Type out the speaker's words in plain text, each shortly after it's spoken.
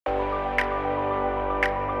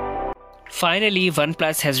Finally,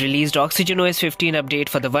 OnePlus has released OxygenOS 15 update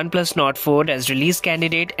for the OnePlus Nord 4 as release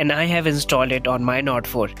candidate, and I have installed it on my Nord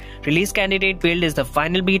 4. Release candidate build is the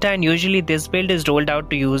final beta, and usually this build is rolled out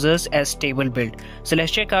to users as stable build. So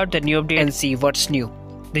let's check out the new update and see what's new.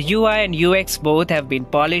 The UI and UX both have been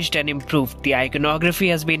polished and improved. The iconography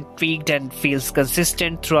has been tweaked and feels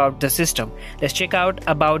consistent throughout the system. Let's check out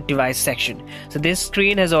About Device section. So this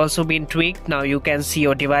screen has also been tweaked. Now you can see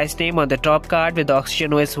your device name on the top card with the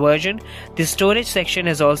OxygenOS version. The storage section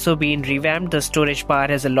has also been revamped. The storage bar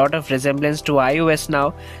has a lot of resemblance to iOS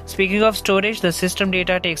now. Speaking of storage, the system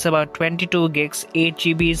data takes about 22 gigs, 8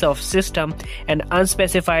 GBs of system, and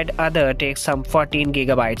unspecified other takes some 14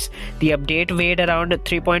 gigabytes. The update weighed around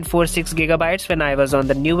 3.46 gigabytes when I was on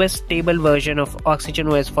the newest stable version of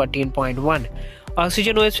OxygenOS 14.1.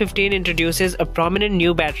 OxygenOS 15 introduces a prominent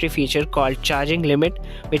new battery feature called charging limit,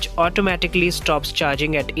 which automatically stops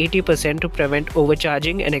charging at 80% to prevent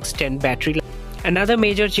overcharging and extend battery life. Another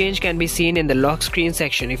major change can be seen in the lock screen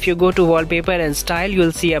section. If you go to wallpaper and style,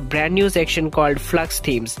 you'll see a brand new section called Flux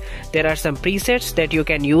themes. There are some presets that you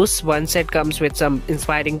can use. One set comes with some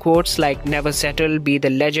inspiring quotes like "Never settle," "Be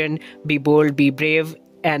the legend," "Be bold," "Be brave,"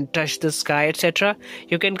 and "Touch the sky," etc.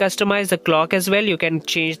 You can customize the clock as well. You can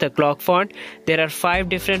change the clock font. There are 5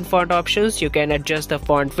 different font options. You can adjust the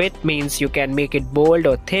font width, means you can make it bold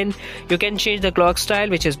or thin. You can change the clock style,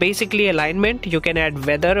 which is basically alignment. You can add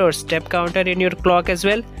weather or step counter in your clock as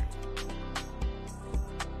well.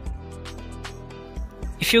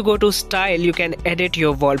 If you go to style, you can edit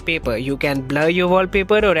your wallpaper. You can blur your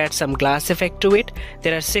wallpaper or add some glass effect to it.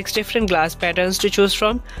 There are 6 different glass patterns to choose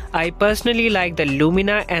from. I personally like the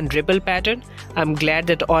Lumina and Ripple pattern. I'm glad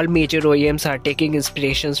that all major OEMs are taking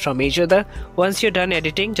inspirations from each other. Once you're done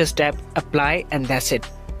editing, just tap apply and that's it.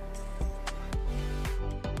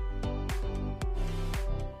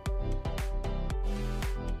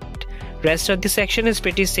 Rest of the section is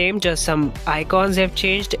pretty same, just some icons have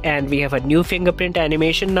changed and we have a new fingerprint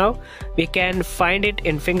animation now. We can find it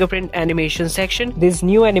in fingerprint animation section. This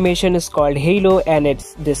new animation is called Halo and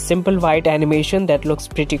it's this simple white animation that looks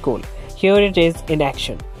pretty cool. Here it is in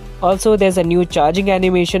action. Also there's a new charging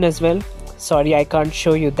animation as well. Sorry, I can't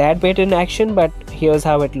show you that bit in action, but here's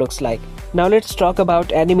how it looks like. Now let's talk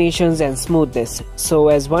about animations and smoothness. So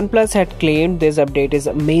as OnePlus had claimed, this update is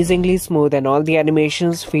amazingly smooth and all the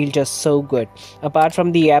animations feel just so good. Apart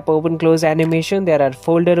from the app open close animation, there are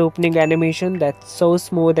folder opening animation that's so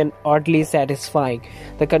smooth and oddly satisfying.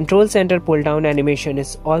 The control center pull down animation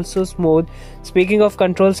is also smooth. Speaking of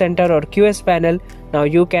control center or QS panel, now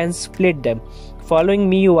you can split them. Following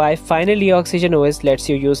MIUI, finally OxygenOS lets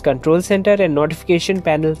you use control center and notification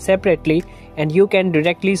panel separately, and you can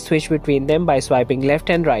directly switch between them by swiping left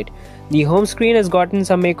and right. The home screen has gotten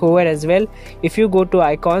some makeover as well. If you go to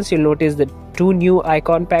icons, you'll notice the 2 new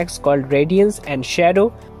icon packs called Radiance and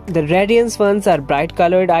Shadow. The Radiance ones are bright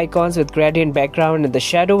colored icons with gradient background and the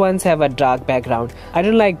Shadow ones have a dark background. I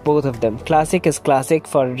don't like both of them. Classic is classic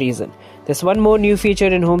for a reason. There's one more new feature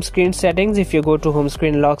in home screen settings. If you go to home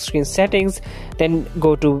screen lock screen settings, then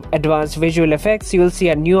go to advanced visual effects, you will see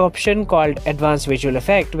a new option called advanced visual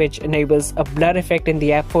effect, which enables a blur effect in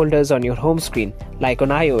the app folders on your home screen, like on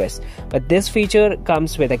iOS. But this feature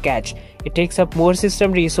comes with a catch. It takes up more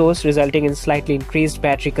system resource, resulting in slightly increased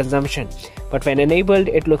battery consumption. But when enabled,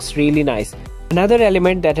 it looks really nice. Another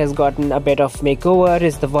element that has gotten a bit of makeover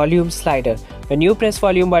is the volume slider. When you press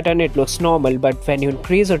volume button, it looks normal, but when you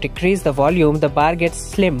increase or decrease the volume, the bar gets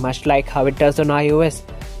slim, much like how it does on iOS.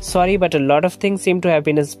 Sorry, but a lot of things seem to have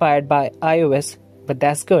been inspired by iOS, but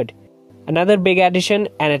that's good. Another big addition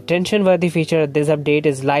and attention-worthy feature of this update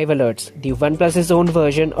is Live Alerts, the OnePlus's own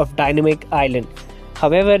version of Dynamic Island.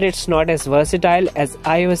 However, it's not as versatile as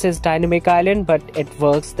iOS's Dynamic Island, but it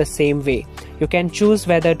works the same way. You can choose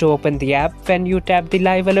whether to open the app when you tap the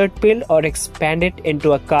Live Alert pill or expand it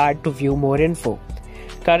into a card to view more info.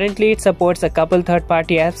 Currently, it supports a couple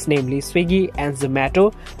third-party apps, namely Swiggy and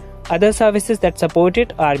Zomato. Other services that support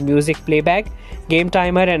it are music playback, game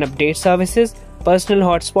timer and update services, personal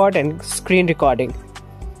hotspot and screen recording.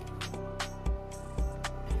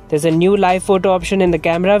 There's a new live photo option in the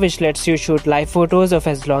camera which lets you shoot live photos of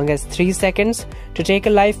as long as 3 seconds. To take a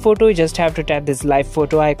live photo, you just have to tap this live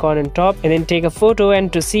photo icon on top and then take a photo,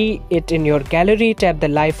 and to see it in your gallery, tap the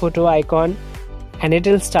live photo icon and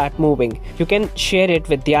it'll start moving. You can share it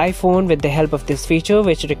with the iPhone with the help of this feature,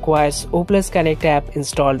 which requires OnePlus Connect app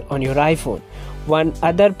installed on your iPhone. One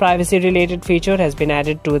other privacy related feature has been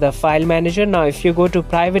added to the file manager. Now if you go to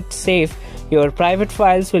private safe, Your private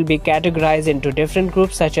files will be categorized into different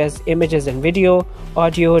groups such as images and video,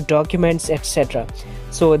 audio, documents, etc.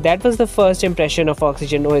 So that was the first impression of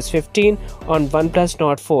OxygenOS 15 on OnePlus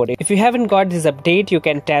Nord 4. If you haven't got this update, you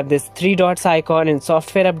can tap this 3 dots icon in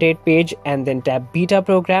software update page and then tap beta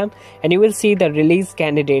program, and you will see the release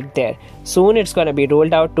candidate there. Soon it's gonna be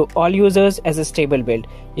rolled out to all users as a stable build.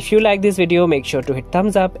 If you like this video, make sure to hit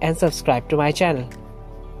thumbs up and subscribe to my channel.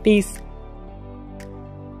 Peace.